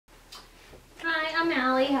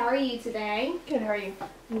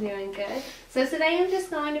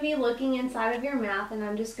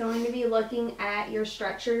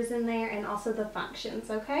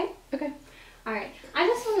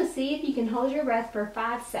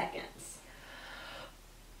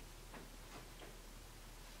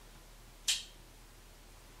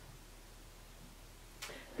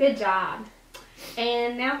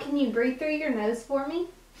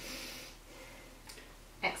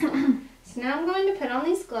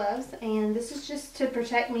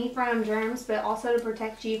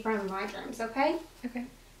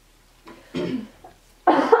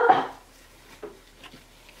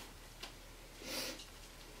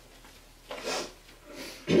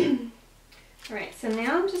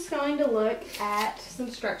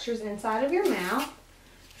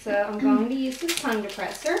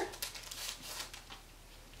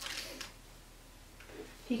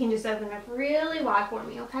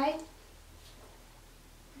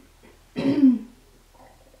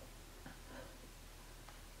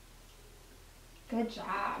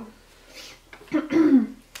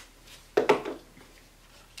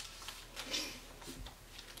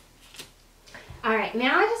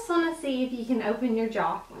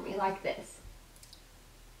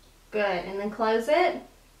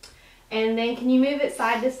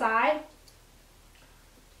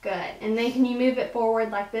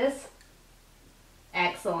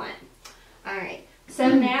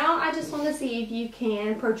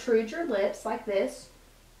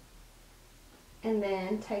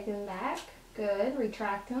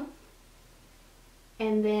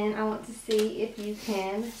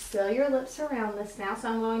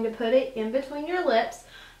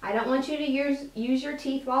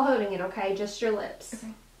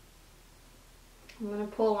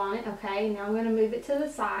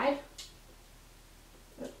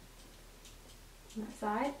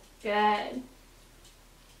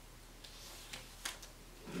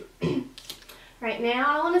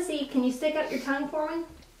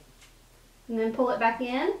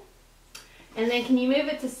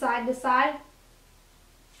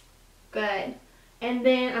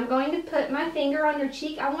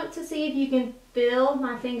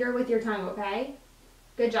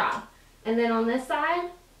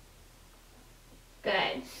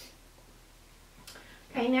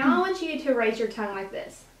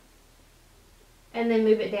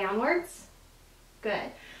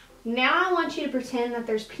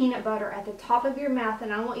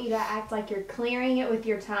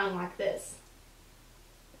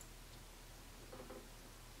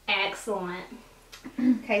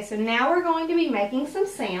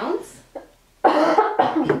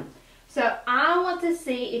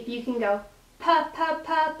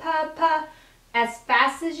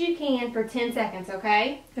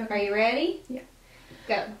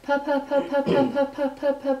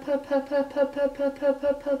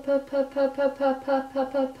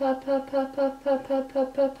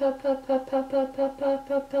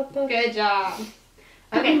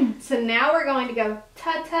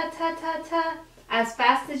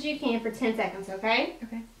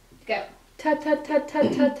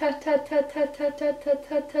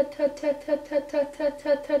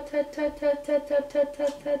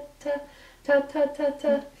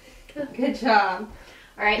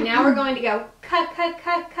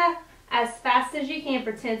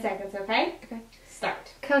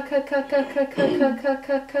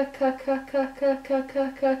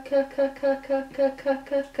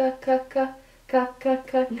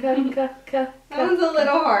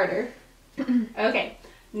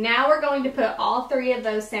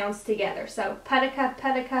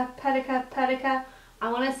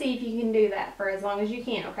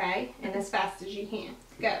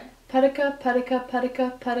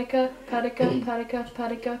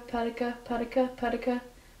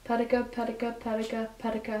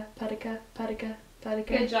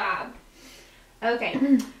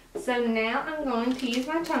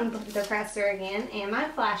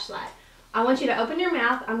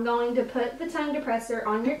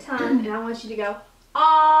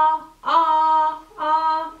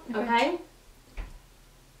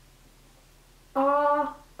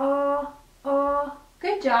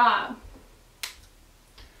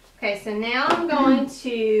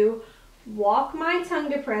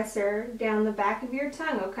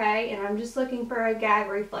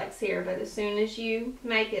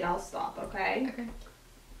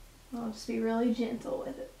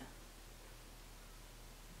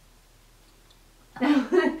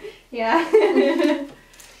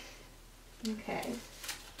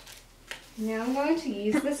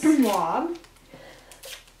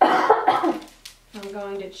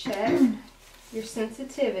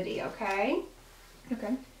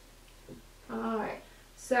Okay. Alright,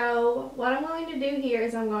 so what I'm going to do here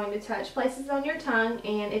is I'm going to touch places on your tongue,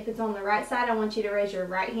 and if it's on the right side, I want you to raise your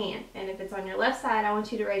right hand. And if it's on your left side, I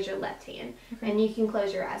want you to raise your left hand. Okay. And you can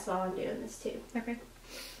close your eyes while I'm doing this too. Okay.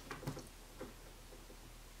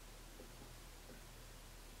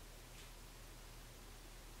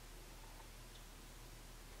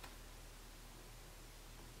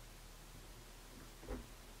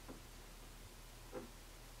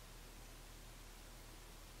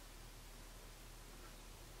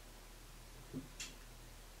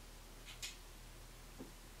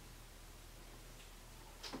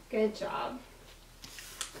 Good job.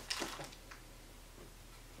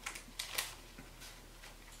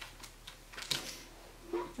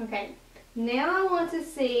 Okay, now I want to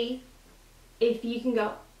see if you can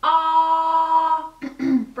go ah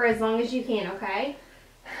for as long as you can, okay?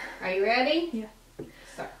 Are you ready? Yeah.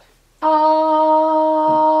 Start.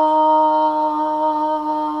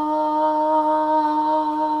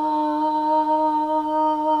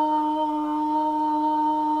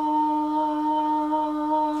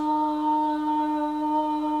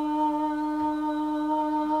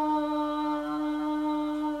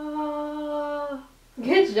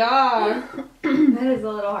 Good job. That is a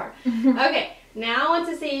little hard. Okay, now I want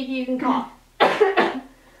to see if you can cough.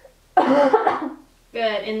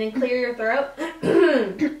 Good, and then clear your throat.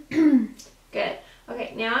 Good.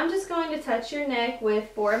 Okay, now I'm just going to touch your neck with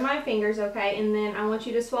 4 of my fingers, okay? And then I want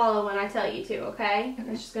you to swallow when I tell you to, okay?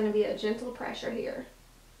 Okay. It's just going to be a gentle pressure here.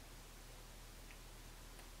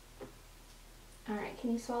 Alright,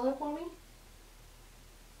 can you swallow for me?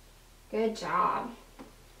 Good job.